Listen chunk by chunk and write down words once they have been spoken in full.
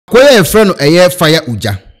a friend a fire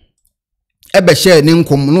Oja. Ebe share ni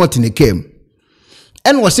nkom no tene kem.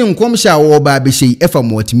 En wose nkom sha wo ba be shey efa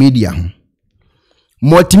multimedia ho.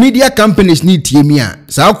 Multimedia companies ni tie mi a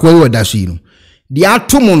sa kwoi woda so yi no. Di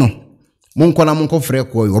atomo no monkona monko frɛ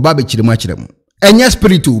kwoi oba be kyeremu akyeremu. Enya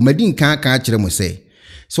spiritu madin kan akyeremu sɛ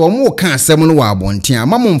so omo ka asɛm no wa abonten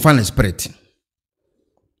ama mo mfa ne spirit.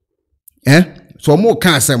 So omo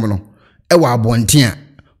ka asɛm no e wa abonten a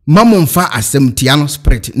mamu mfa asɛm tia no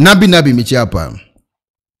spirit nabi mechi apa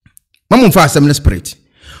mamu mfa asɛm no spirit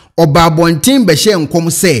oba abonten be hye nkom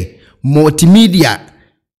sɛ multimedia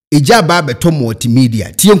eja ba beto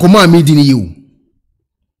multimedia tie nkom a medi ne yewu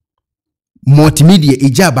multimedia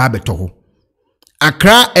eja ba beto ho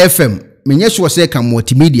Accra FM menye sure sɛ ka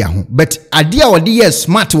multimedia ho but ade a odi ye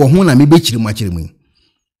smart wo ho na me be kyeremu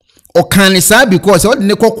o kan ne sa because odi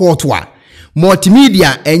ne kokko a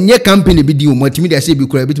multimedia enye company bi di o multimedia say bi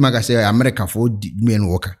kura bi tima ka say America for men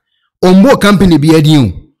worker ombo company bi adi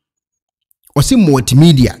o say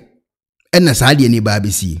multimedia na sa de ni ba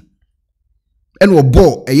be si en wo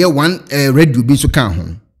bo eye one radio bi so kan ho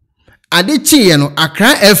ade chi no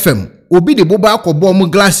Accra FM obi de boba akobo mo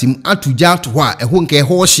glass im atuja to ho a eho nke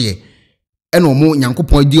ho hye en o mo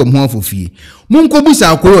nyankopon di o mo afofie mo nkobusa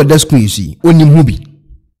akoro da school yi onim hu bi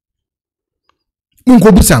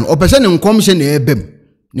munkobusan opese ne nkomhye na ebem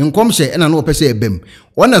ne nkomhye na opese ebem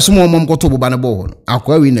wona somo mom koto boba na bo ho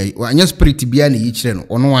akwa wi na anya spirit bia na yi kire no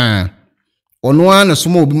ono a na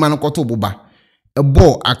somo obi man koto boba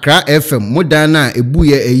ebo Accra FM modan na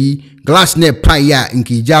ebuye eyi glass na pai a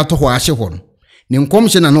nke gya to ho ahye ho ne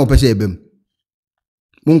nkomhye na opese ebem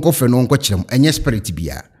munkofre no nko kirem anya spirit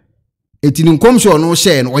bia eti ne nkomhye ono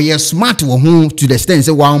hye no oye smart wo ho to the extent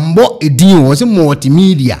say wa mbo edin wo se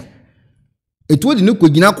multimedia etu odi ne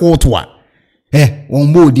kogina koto a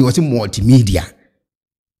won di wose multimedia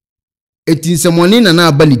eti semoni na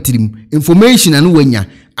abali tirim information anu wanya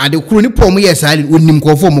ade kuro ni pom yes ali onim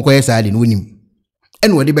kofo mo ko yes ali onim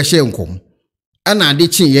en wode be hye nkom ana ade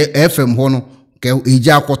chi ye FM ho no ke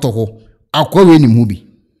eja akoto ho akwawe nim hu bi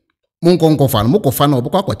mon konkofa no mokofa na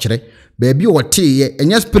obokwa akokire ba bi wote ye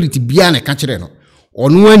enya spirit bia na ka kire no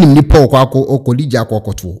onu anim ni Paul kwa okolija kwa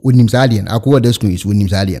koto onim sa alien akwa da school is onim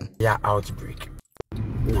sa alien ya outbreak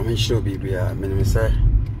na me show bibia me say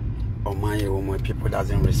oh my people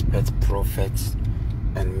doesn't respect prophets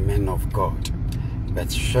and men of God but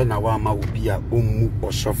sure na wa ma obi a ommu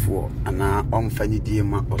osofo ana omfani die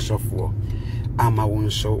ma osofo ama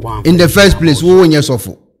wonso wa in the first place wo onye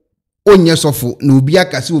sofo na obi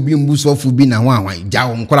akase obi mbu sofo bi na hwan ja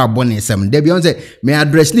wo nkora bone sem da bi on say me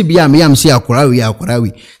address ni bia me yam si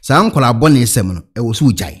akorawi sa nkora bone sem no e wo so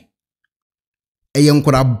ujai eye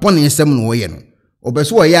nkora bone sem no wo ye no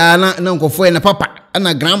obeso wo ya na nkofo na papa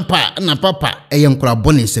na grandpa na papa eye nkora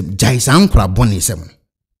bone sem jai sa nkora bone sem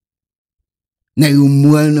na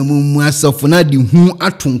yumua na mu asofo na di hu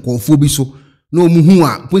atonkofo bi so no muhu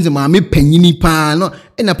a ponze ma me panyini pa no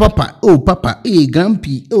na papa papa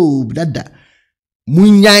grampi dada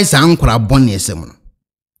munyai sa nkora bone sem no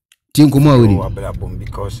tinkoma wori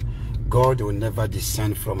because God will never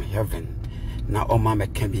descend from heaven na oma me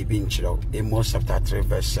can be in chiro Amos chapter 3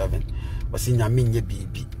 verse 7 wasi nyame nye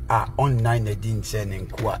bibi online edin se ne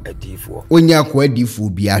nko adifo onya ko adifo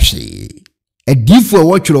bi ahwe adifo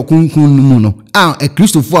wo tworo kunkun mu no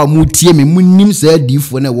Kristofo a mu tie me munnim sa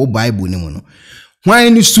adifo na wo Bible ni mu no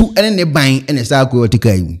hwan ni su ene ne ban ene sa ko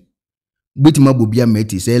otika yi betima bobia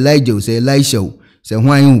meti se Elijah se Elisha se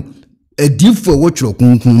hwan adifo wo tworo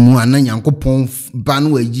kunkun mu ana Nyankopɔn ba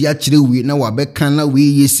no agi a kire wi na wa beka na we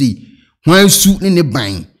yesi hwan su ne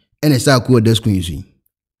ban ene sa ko odas kun yi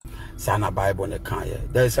Sana Bible ne kan ye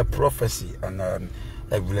there is a prophecy and a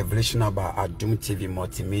revelation about Adum TV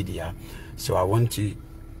multimedia so I want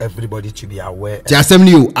everybody to be aware.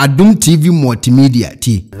 Adum TV multimedia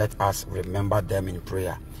ti. Let us remember them in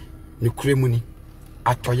prayer. Nukremuni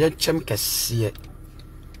atoye chem kese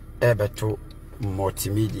ebeto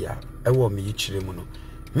multimedia ewo mi yichiremu no.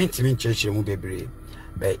 Mintimi nchiremu bebre.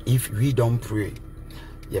 But if we don't pray,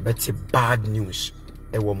 you better bad news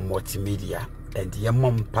ewo multimedia and ye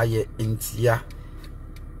mompaye intia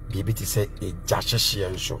bibi ti say e jashishie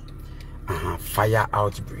nso. Fire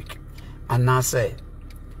outbreak. And I say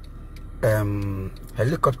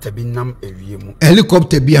helicopter bi nam ewiemu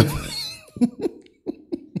helicopter bi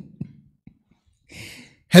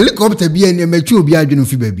helicopter bi ene mechi obi adwenu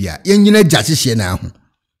fi ba bia yenyina jashishie na ho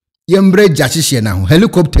yembre jashishie na ho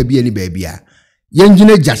helicopter bi ene ba bia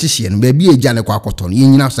yenyina jashishie no ba bia eja ne kwa akoto no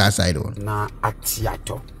yenyina sa side na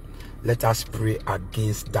atiato. Let us pray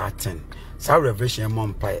against that thing. So revelation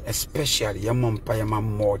empire especially empire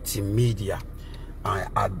multimedia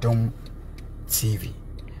Adum TV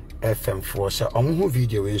FM for say omo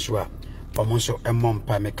video we so a omo so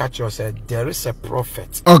emompa me catch you say there is a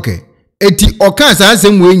prophet. Okay. Eti oka sa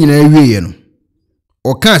asem we nyina awie no.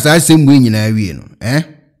 Oka sa asem we nyina awie no.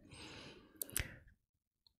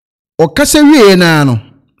 Oka se wie na no.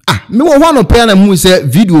 Me wo hwa no pe na mu se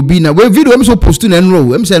video bi na we video em so post na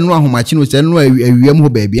nro em se nro ahomachi no se nro awiem ho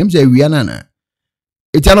ba bi em se awia na na.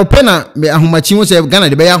 Eti ano pe na me ahomachi wo se Ghana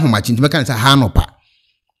de be ya ahomachi ntime kan se ha no pa.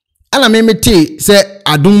 Ala me meti se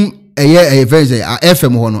adum eye verse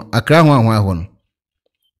FM ho no Accra ho no.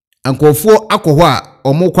 Ankofo akọhọ a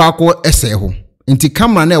omukọ akọ ese ho nti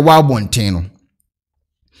camera na e wa abonten no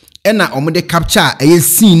ena omude capture eye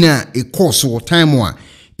scene a e course wo time a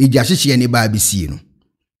eja hyehye ne ba bisi no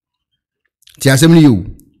ti asem ni yo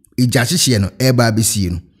eja hyehye no e ba bisi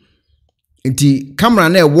no nti camera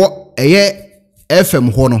na e wo eye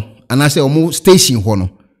FM ho no anase omu station ho no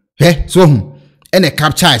so hu ene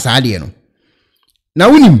capture sa de no na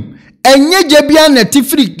wonim enye je bia na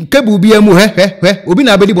tifri kebu bia mu obi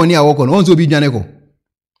na abedi boni awoko no onzo obi dwane ko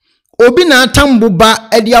obi na atambo ba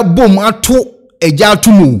ede abom ato eja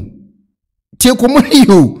atumu tie ko mo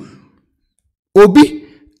yo obi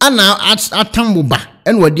ana atambo ba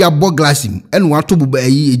ene wadi abo glass mu ene wato buba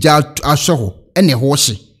ayi eja ahwo ene ho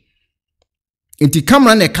hye enti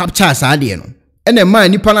camera na capture sa de no ene ma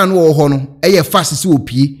nipa na no wo ho no eye fast se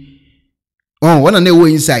opie wana na wo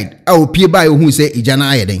inside a opie ba yo hu se eja na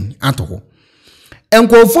ayeden ato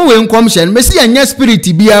enkofo we nkomhye no mesi anya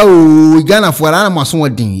spirit bia o Ghana fo ara na maso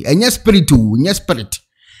odin anya spirit o nya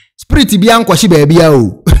spirit bia nkwhye ba bia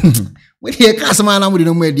o we dey kasama na mudi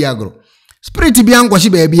no mu edi agro spirit bia nkwhye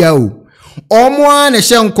ba bia o omo a na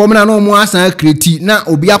hye nkom na omo asan kreti na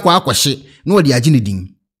obi akwa akwhye na odi agi ne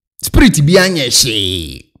din spirit bia nya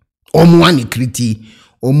hye omo a ne kreti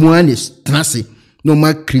omo a ne trase no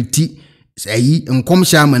ma kreti sayi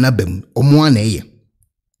nkomhye amana bam omo a na eye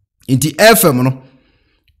nti FM no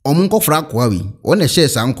omo nkofra akwa wi wona hye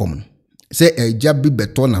sa nkom no se eja bi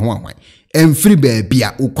beto na ho ahwan emfiri ba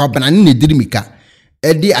bia okwabana ne dirimika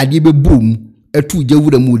edi ade bebom atu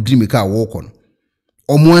jawura mu dirimika wo ko no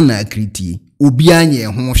omo na kriti obi anye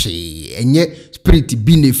ho hwe enye spirit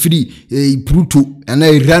bi ne free Pluto ana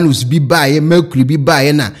Uranus bi baaye Mercury bi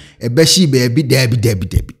baaye na ebeshi ba bi dabi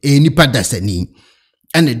nipa dasani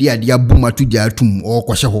ene dia dia bomatu ja atum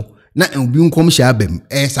okwhye ho na obi nkom hye abam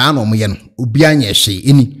saa na omoye no obi anye hye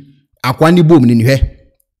eni akwani bom ni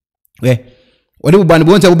wode buba ne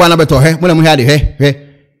bonse buba na beto mo mu hye ade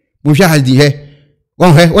mu hye hadi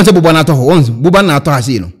wonse buba na to ho wonse buba na to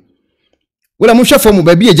hase no wala mu hye fo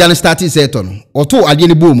ba bi eja ne start set no oto ade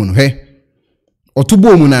ne bom no oto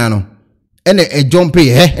bom na no ene ejompe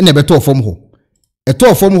ene beto fom ho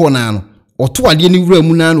eto fom ho na no oto ade ne wura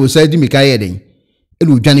mu na no osadi mika ye den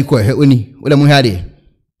elu dwane ko oni wala mu hye ade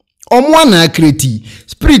omo na kreti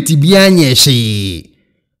spirit bia anye hye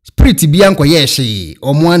spirit bia nko ye hye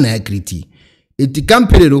omo na kreti eti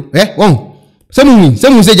kampere won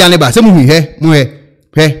semu se jane ba semu mu mu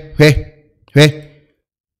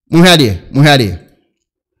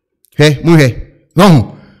won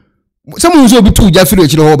semu so bi tu ja firi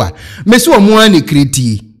chire ho ba mesi omo na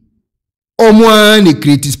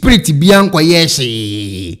kreti spirit bia nko ye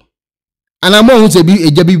hye ana mo hu se bi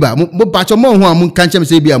eja bi ba mo pacho mo hu am kan chem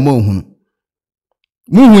se bi am hu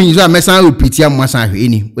mu hu yin so amesan repeat am masan hwe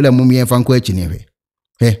ni wala mo mi enfa nko achi ni hwe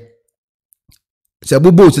se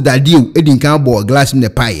bobo se da dio edin kan bo glass ne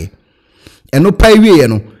pae eno pae wie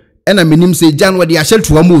no ena menim se jan wo de ahye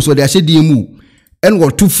toa mu so de ahye die mu en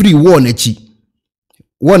wo to free wo na chi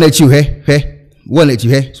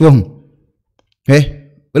so hu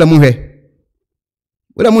wala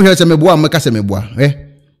mu se meboa maka se meboa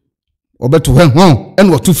obeto en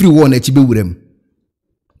wo to free wo na chi be wurem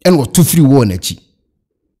en wo to free wo na chi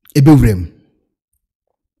ebe wurem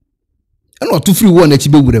en wo to free wo na chi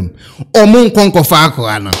be wurem omo nkonkofa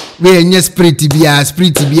akwa no we enye spirit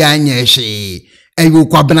bia anya hye ayo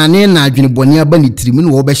kwabena ne na adwene boni aba ni tirim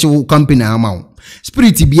no wo be hye company ama wo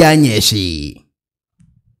spirit bia anya hye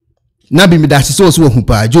na bi me da se so hu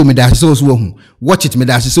pa jo me da se so hu watch it me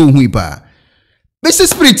da se so hu pa be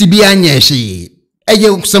spirit bia anya hye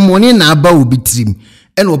eye semoni na aba obi tirim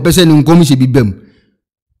en wo pese ni nkom hye bibam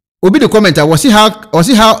obi the commenter was see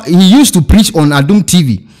how he used to preach on Adum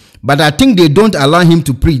TV, but I think they don't allow him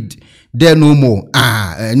to preach there no more.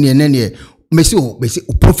 Mesi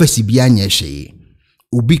prophecy bi anya hye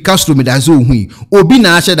obi castro me da zo hu obi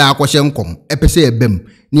na ahye da akwhye nkom epese ebem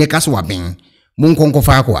ne kaso waben mon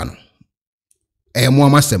konkofa akwa no mo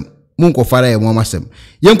amasem mon kofara mo amasem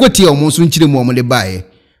yenkotie o mon so nkire mo de baaye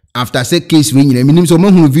after say case we nyina minim so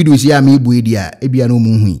mahunu videos ya me ebu edia ebia no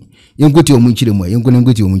mu hu Yenkuti omunchiremu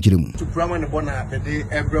yenkuti omunchiremu to Brahma and Bona the day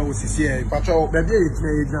every was here patrol the day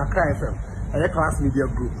in Accra FM a class media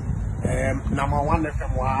group number 1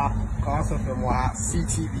 FM class FM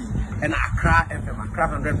CTV and Accra FM Accra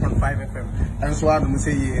 100.5 FM and so on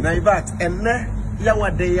say na ibat and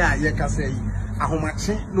yawa day ya ka say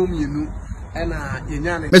ahomachi no mienu and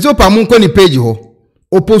yenyane meso pa mun ko ni page ho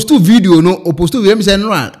o post video no o post video me say no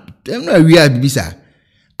wi a bibisa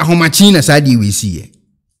ahomachi na sadi we see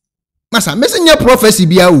masa messenger prophecy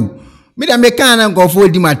bia o me da me kan na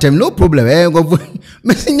gofo di matem no problem gofo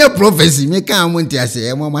messenger prophecy me kan mo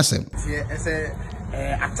ntiase mo masem say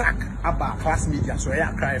attack about class media so ya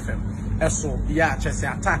Accra FM eso ya chese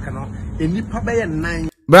attack no enipa be ye 9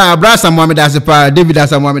 bra Samuel Dase pa David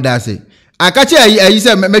Samuel Dase akache ayi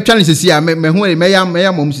se metwa ne sisi a me hu me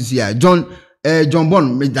ya mom sisi a John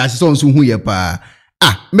Bon me Dase so hu ye pa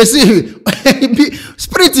me see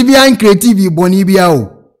spirit bi an creative boni bia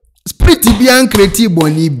o spirit bi an creative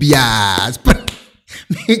boni bia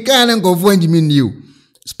me kan go fo ndimi new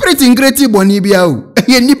spirit in creative boni bia o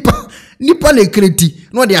ye nipa le creative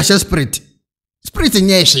no dey share spirit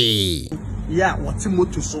nye she ya what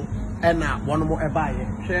moto so na one more ebaye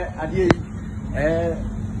hwe ade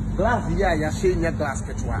glass ya she nya glass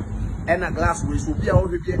ketwa na glass we so bia o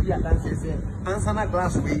bia dance say answer na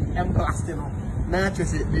glass we plastic no na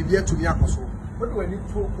chese bibia tumi akoso what do we need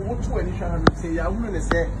to what to any share say ya hu ne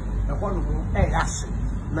say e ho no yase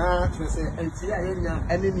na chese entia yenya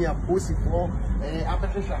enemy aposi for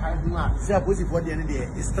abetresha haidu a say aposi for the end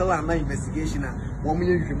is still an investigation a wo me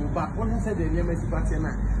yehwemu back one say the name party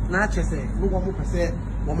na chese no wo mo pese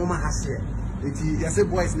wo mo ma hase eti yase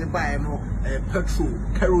boys ne buy no petrol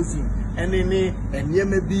kerosene enene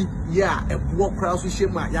enema bi ya ebo kra so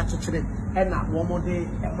shema ya chochire na wo mo de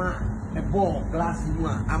ema ebo glass mu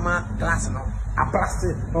ama glass no a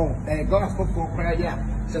plastic glass for kra ya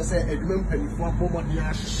say edumem panifo abomo de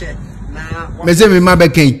ahye na me say me ma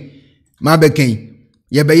beken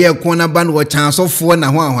ye be ye ko na ba no chance fo na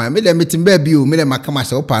ho ahwa me le metim ba bi o me le makama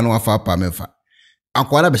se opa no afa pa mefa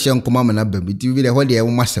akwara be hye nkoma me na ba bi ti bi le ho de e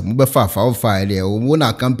wo masem mo be fa fa le wo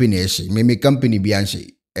na company e hye me company bi an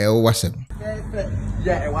hye e wo wasem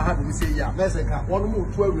ya e wa ha be say ya meseka wonu mo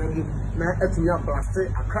to awura mu na atunya plastic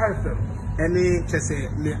Accra FM any chese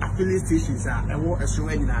le affiliate stations a ewo eso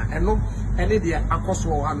anyina eno ene de akoso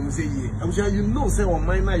wo ha no say ye you know say on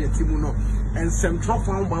mine na yetimu no and central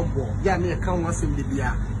farm bambo ya na e kan wasem de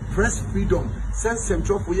bia press freedom sense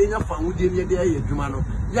central for yenya fawo de ne de adwuma no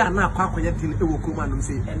ya na akwakoye tin ewo kuma no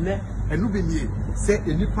say enu be nie say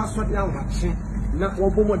enipa so de anwache na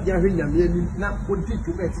obomo de ahwe nyame ani na odi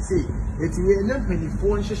dwuma ti say etiwe enya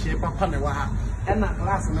mpanifo nhyehyɛ papa na wa ha na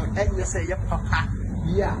class no enye say ye papa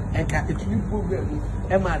ya eka etuni program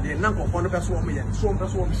ma de na nkofo no beso wo ye so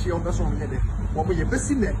beso wo hye wo beso wo ye de wo ye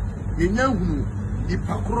besi ne yenya hunu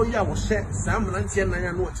ipakoro ya wo hye samrantie nan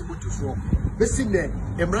ya no otibotu so besi ne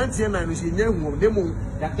emrantie nan no yenya hunu demo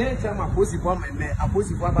ya den chama positive ma me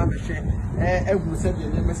apositive aba me hye ehunu se de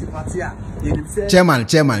ne mesi party a yenim se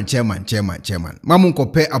chairman mamu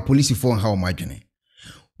nkope a police phone ha o madwene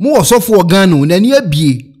mu osofo organo na ni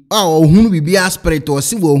abie a ohunu bibia spirit o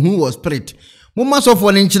si wo ohunu wo spirit mo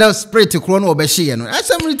masofo ne nkyira spirit kro na obehye no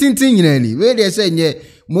asem tintin nyina ni we dey say nye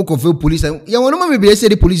mo kofe police ya wono ma bibia say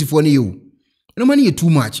the police for ne you no ma ne too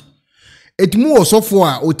much etmu osofo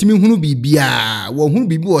a otimi hunu bibia wo hunu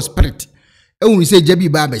bibi wo spirit ehunu say jabi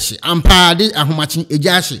ba behye ampa de ahomachi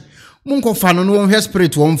ejaahye mo nkofa no no hwe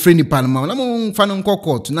spirit wo mfrɛ nipa no ma na mo mfa no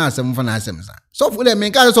nkokot na asem fa na asem sa sofo le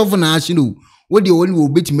menka sofo na ahye no wo de wo wo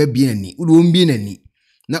betima bia ni wo do mbi nani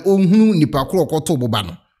na ohunu nipa kro koto boba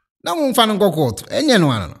no na mo mfa no nkokot enye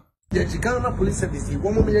no ano ye Ghana police service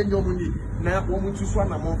wo mo ye nyom ni na wo mo tuso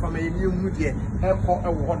na mo mfa ma ye ni hu de e ko e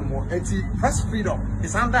wo ho no mo enti press freedom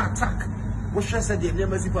is under attack wo hwe se de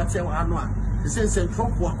nyama sipati wa ano a se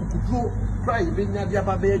central for akukudro try be nya dia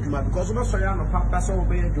ba be adwuma because no so ya no papa so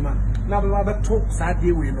be adwuma na be to sa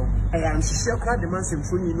de we no e ya nhihye kra de man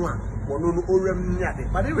semfoni no a wono no owram nya de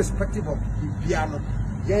but irrespective of bia no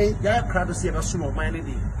ye kra do se be so no man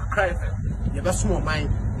de Accra FM ye be so no man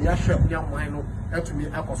ya hwe nya man no atumi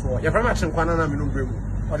akoso ye fama chenkwana na menu bremu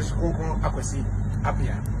o de skonkon akwasi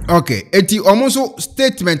apia okay eti omonso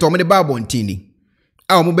statement omo de bible ntini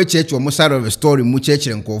omo be church omo side of the story mu church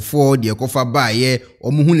nkofo de kofa baaye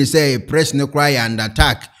omo hu ni say press no cry and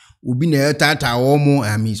attack ubi na tata omo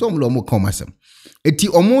ami so omo lo komasem eti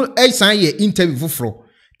omo esan ye interview foforo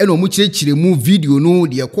ena omo chirechire mu video no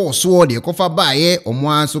de koso de kofa baaye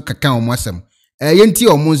omo aso kaka omo asem ye nti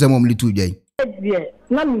omo nzem omo litu dwan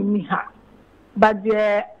na mi ha but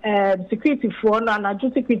the security for no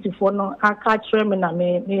and security for no aka chere me na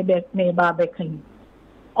me ba bekan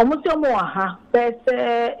almost your more, best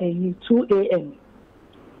 2 a.m.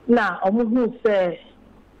 Now, almost who say,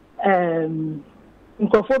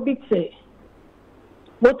 Nkofobit say,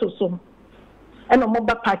 Motosom, and a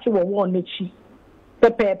mobile party will warn the chi,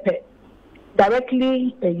 pepe,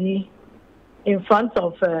 directly in front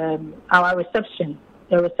of our reception,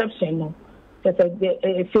 the reception, no. That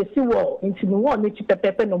a facing wall into the one which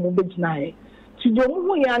pepe no mobile night. To do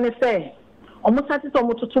who you say, almost at it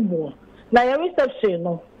almost to more. Now, your reception,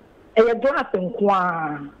 no, a glass and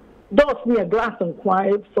qua, doors near glass and qua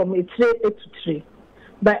from a tray to three.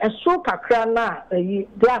 But a stroke a crana, a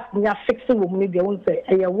glass near fixing will maybe I won't say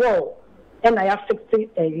a wall, and I have fixed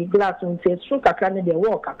a glass and say stroke a crana, the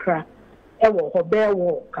wall, a crack, a wall, or bear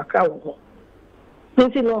wall, cacao.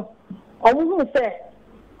 You know, almost say,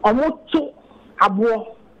 almost two.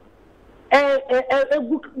 Abo a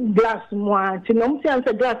good glass one to no sense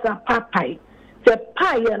a glass of pie. The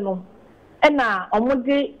pie no and now almost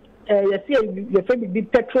you see your favorite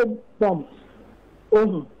big petrol bombs.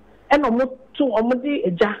 Oh, and almost two almost a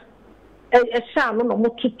jar a sham no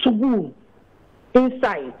more to boom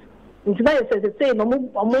inside. Into that says the same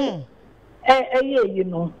almost you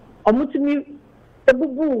know, almost me a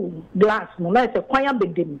boo glass no nice a quiet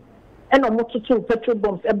bedroom. And almost 2 petrol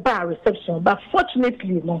bombs a bar reception, but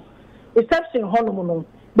fortunately, no reception honor,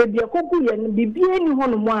 baby a cocoa and be any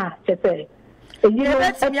honor, say, a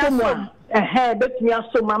year someone a hair, bet me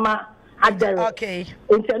so, mamma, at there. Okay,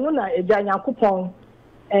 it's a nuna, a giant coupon,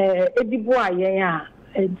 a boy, yeah,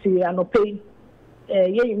 and see, and no pay.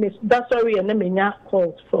 Ye miss that's sorry, and then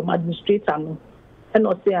calls from administrator, no, and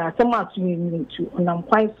not say, some much you to, and I'm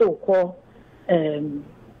quite so called.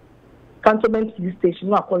 Cantonment police station,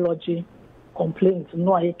 no apology, complaint,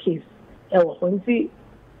 no a case. When see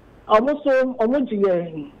almost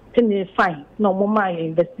fine, no more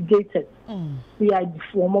investigated. We are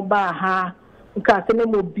before mobile ha, because the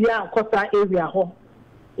name of Bia Costa area home.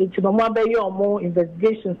 It's no more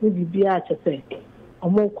investigations, maybe Bia say,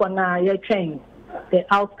 or more corner, your train, the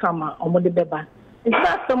outcome, or more the beba. It's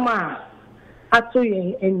not the man,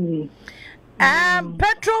 actually, any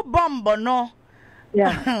petrol bomb, no.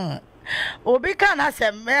 Yeah. Obi can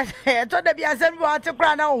asem to the be asem what to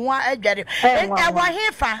cry now one edgary. And here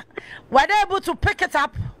were they able to pick it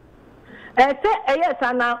up? Say yes,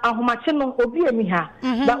 and Ahomachino Obi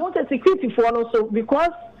Miha. But what a security for also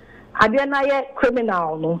because I didn't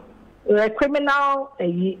criminal, no criminal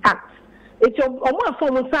act. It's your one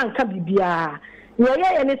form of son can be yeah,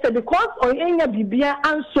 and it's because or any bibia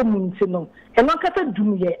and so muntino. And not at a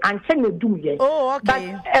doom ye and can you do ye? Oh,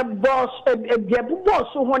 okay. But a boss, a boss,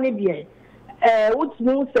 so one idea. What's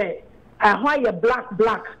no say? Why a black,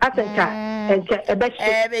 I think a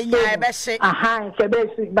best, aha,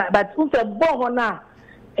 but who's a bohona,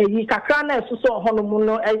 a yikakana, so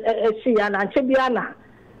honomuno, a shian, and chebiana,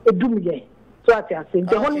 a doom ye. So I think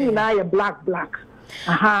the only a black.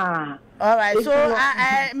 Aha. All right, so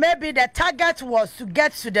maybe the target was to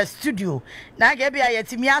get to the studio. Now, maybe I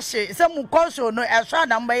get me some console no extra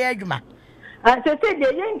number. I said,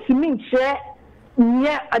 the young to me share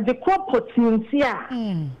near the corporate here,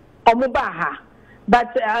 Omubaha,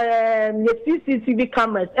 but the CCTV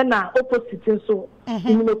cameras and our opposite so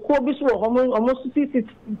in the Kobis almost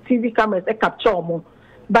CCTV cameras a capture more.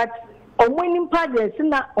 But on winning part, there's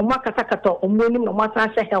not on Makatakato, on winning no matter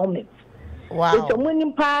helmet. Wow. It's a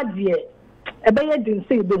winning party. A bear didn't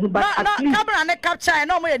say, but at least camera and capture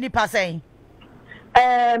no more any passing.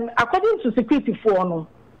 According to security for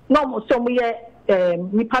no somewhere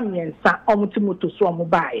Nipamian Omutimoto Swam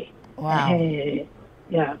by. Wow.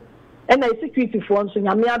 Yeah. And I security for so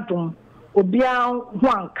Yamiadum, Obia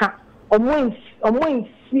Huanka, on one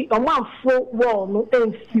full wall, no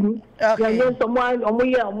sim. Okay. Someone on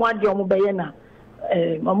me on one young Bayana,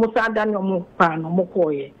 Momusadan or Mopan or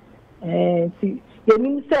Mokoye. See, you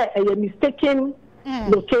mean say a mistaken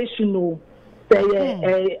location, no. Say,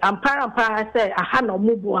 Ampara say, I had no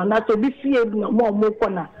move, and not to be feared no more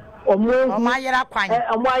Mopona or more. My Yaraquan,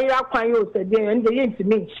 said, and they ain't to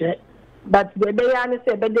me, but the Bayana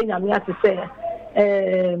said, but then I'm here to say,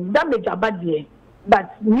 damage a bad day,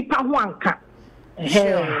 but Nipa Huanka.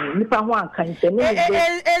 Nipa Huanka. Is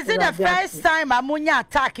it the first time Amunya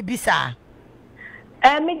attack Bisa?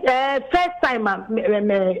 First time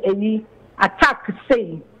attack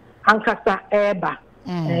saying Ankasa Eba.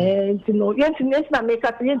 You know, yes, na make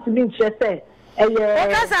us yes to be say.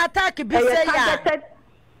 Okasa attack Bisa.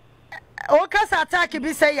 Okasa attack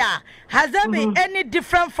Bisa. Has there been any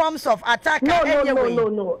different forms of attack? No.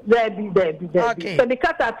 There be. Okay. So the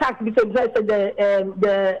cat attack Bisa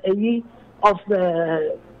the of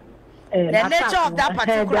the the nature of that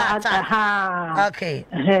particular attack. Okay.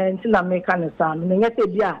 Until I make an exam. And yes,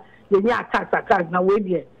 the attack now we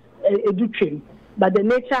be educating. But the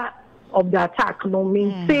nature of the attack no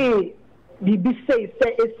mean say BBC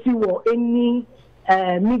say any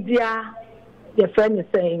media the friend is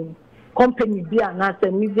saying company be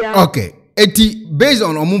another media. Okay. Eti based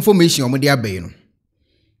on information omo dia be no.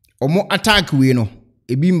 Omo attack we no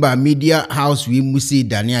ebimba media house we musi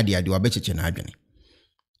dane ade wa becheche na adwene.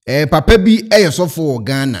 Papa bi eyesofo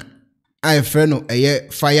Ghana I friend no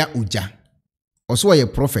fire Oja. Oso ye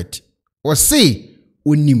prophet. O say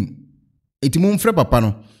onim. Eti mo mfre papa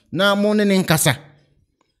no na mo ne nkasa.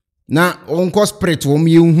 Na onko spirit wo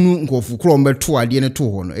me hunu nkofu kro mbeto ade ne to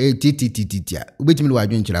ho no titititia ubetimi le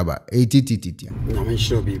wadwen kira ba titititia na me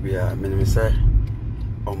show bibia me say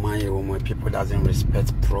oman ye people doesn't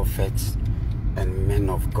respect prophets and men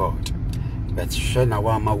of God, but she na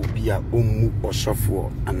wa ma obi a ommu osofo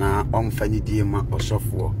ana omfani die ma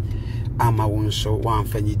osofo ama wonso wa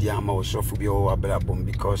amfani die ama osofo bi o abrabom,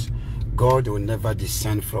 because God will never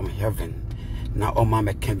descend from heaven. Na oma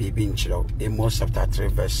me can be in chiro Amos chapter 3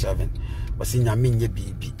 verse 7 was in nyamenye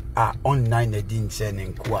bibi online edin say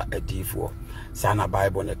nko adifo sana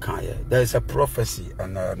Bible ne kan ye. There is a prophecy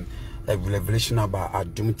and a revelation about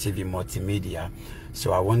Adum TV multimedia,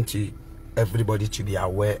 so I want everybody to be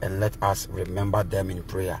aware and let us remember them in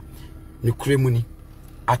prayer. Nukremuni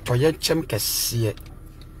atoye chem kese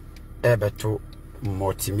ebeto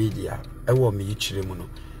multimedia ewo me yichiremu no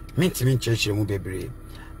mentimi nchiremu bebre.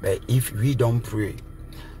 But if we don't pray,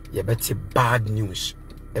 you better bad news.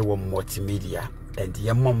 Ewo multimedia and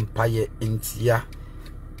your mom paye intia.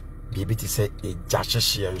 Baby to say a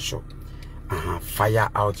jashe show. Fire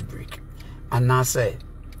outbreak. And now say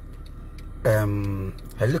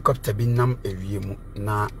helicopter binam ewiemu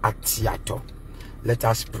na atiato. Let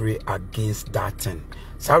us pray against that thing.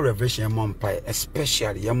 So revelation your mom paye,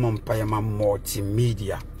 especially your mom paye ma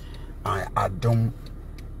multimedia. Adum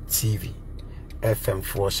TV. FM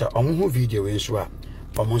for so video in so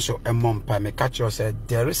so me catch you say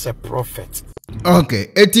there is a prophet. Okay,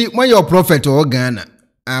 eti when your prophet or Ghana,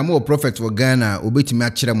 I'm a prophet for Ghana, obetimi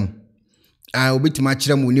akire mu. Obetimi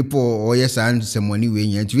akire mu nipo o yes and semoni we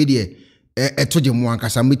nya nti we de etoje mu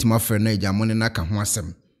ankasa betimi afre na eja mo ne na ka ho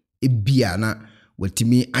asem. Ebia na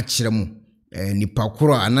watimi akire mu nipa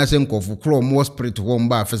koro anase nkofu koro mo spirit ho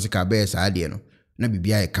mba physical be sa ade no. Na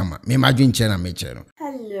bibia e kama me madwen kire na me kire no.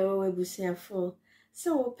 Hello ebusiafo,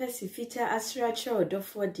 so pesifita asracha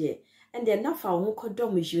odofo de and then na fa ho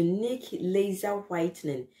kodom unique laser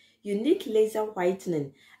whitening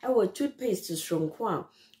our toothpaste stronko a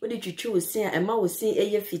odi twitwi wo sen ema wo sen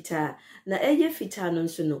eye fita na eye fita no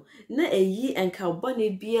nso no na eyi enka bone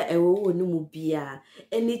bia ewo wo no mu bia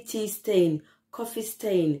any tea stain, coffee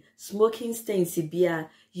stain, smoking stain sibia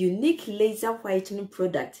unique laser whitening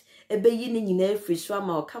product ebe yi ni nyina free so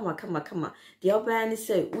ama o kama de obaya ni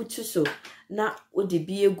say utu so na odi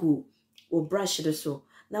bi egu o brush do so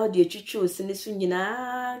na odi etwitwi o sene so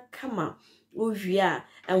nyina kama o hwia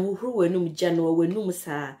enhuhuru wanum gya no wanum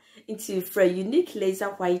saa into for unique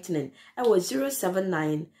laser whitening I was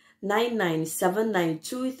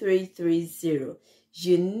 07999792330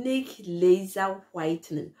 unique laser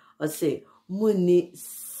whitening or say muni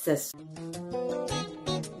ses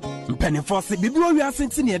Penifose bibi owi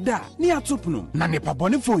asenti ne da ne atopno na ne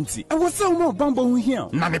pabone fonti e wo se wo ma bambo hu hia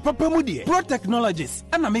na ne papa mu de Pro Technologies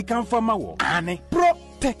ana me kan fama wo ane Pro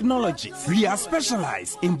Technologies. We are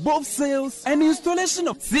specialized in both sales and installation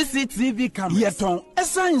of CCTV cameras. Yeton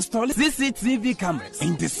esa install CCTV cameras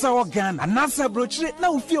in the South Ghana and NASA brochure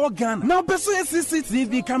now fear Ghana. Now person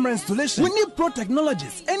CCTV camera installation. We need Pro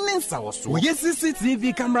Technologies and then so we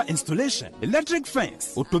CCTV camera installation, electric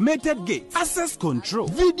fence, automated gate, access control,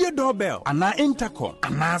 video doorbell, and our intercom,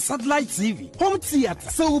 and our satellite TV, home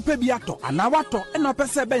theater, so we pay biato, and our water, and our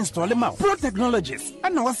person install them out. Pro Technologies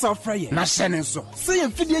and our software. Na shenenso.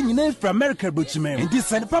 Say fidie nyina from America brochimem ndi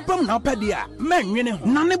send papam na opedia man nwene ho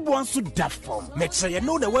na ne bo anso da form meche ye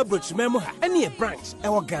know the web brochimem ha ene branch e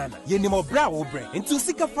wo Ghana ye ni mo bra wo bre nti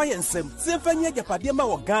sika fire nsem se fanya japade ma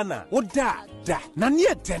wo Ghana wo da na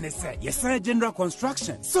ne tenese ye san general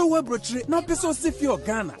construction so web brochire na peso si fi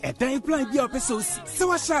Ghana e dan plan bi o peso si se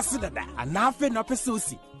wa sha se dada ana afa na peso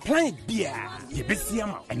si appliance beer.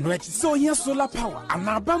 Yebesiama, and no so here solar power, and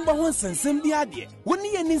our bamba once and send the idea. When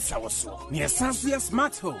you need so near Sansuya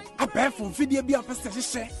smart home, a pair from video be a pastor,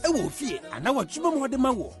 a wolf here, and our chuma more the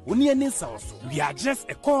mawo, when you need so. We are just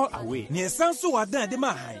a call away. Near Sansu are there, the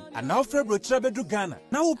Mahine, and now February Trabedu Ghana.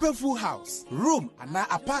 Now open full house, room, and now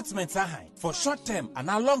apartments are high. For short term and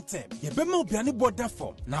now long term, you be more piano board that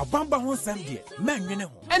form. Now Bamba won't send you, man, you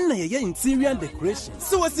know, and now your interior decoration.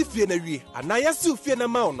 So as if you're in a rear, and now you still fear a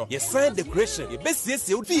mountain, your sign decoration, your best yes,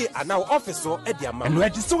 you'll be and now officer at the amount. And where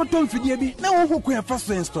you saw Tom Fidiabi, now who can first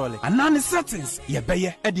install it, and now the settings, you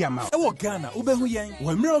pay at the amount. Our Ghana, Ubehuyan,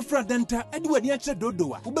 when Mirror Fradenta, Edward Yacha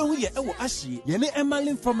Dodoa, Ubehuya, our Ashi, Yene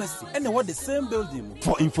Emmalin Pharmacy, and what the same building.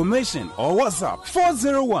 For information or WhatsApp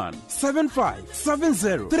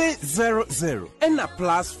 401-7570-300 and a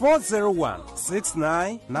plus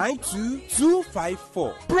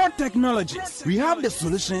 401-6992-254. Pro Technologies. We have the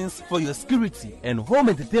solutions for your security and home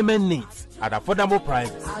entertainment needs at affordable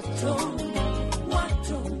prices.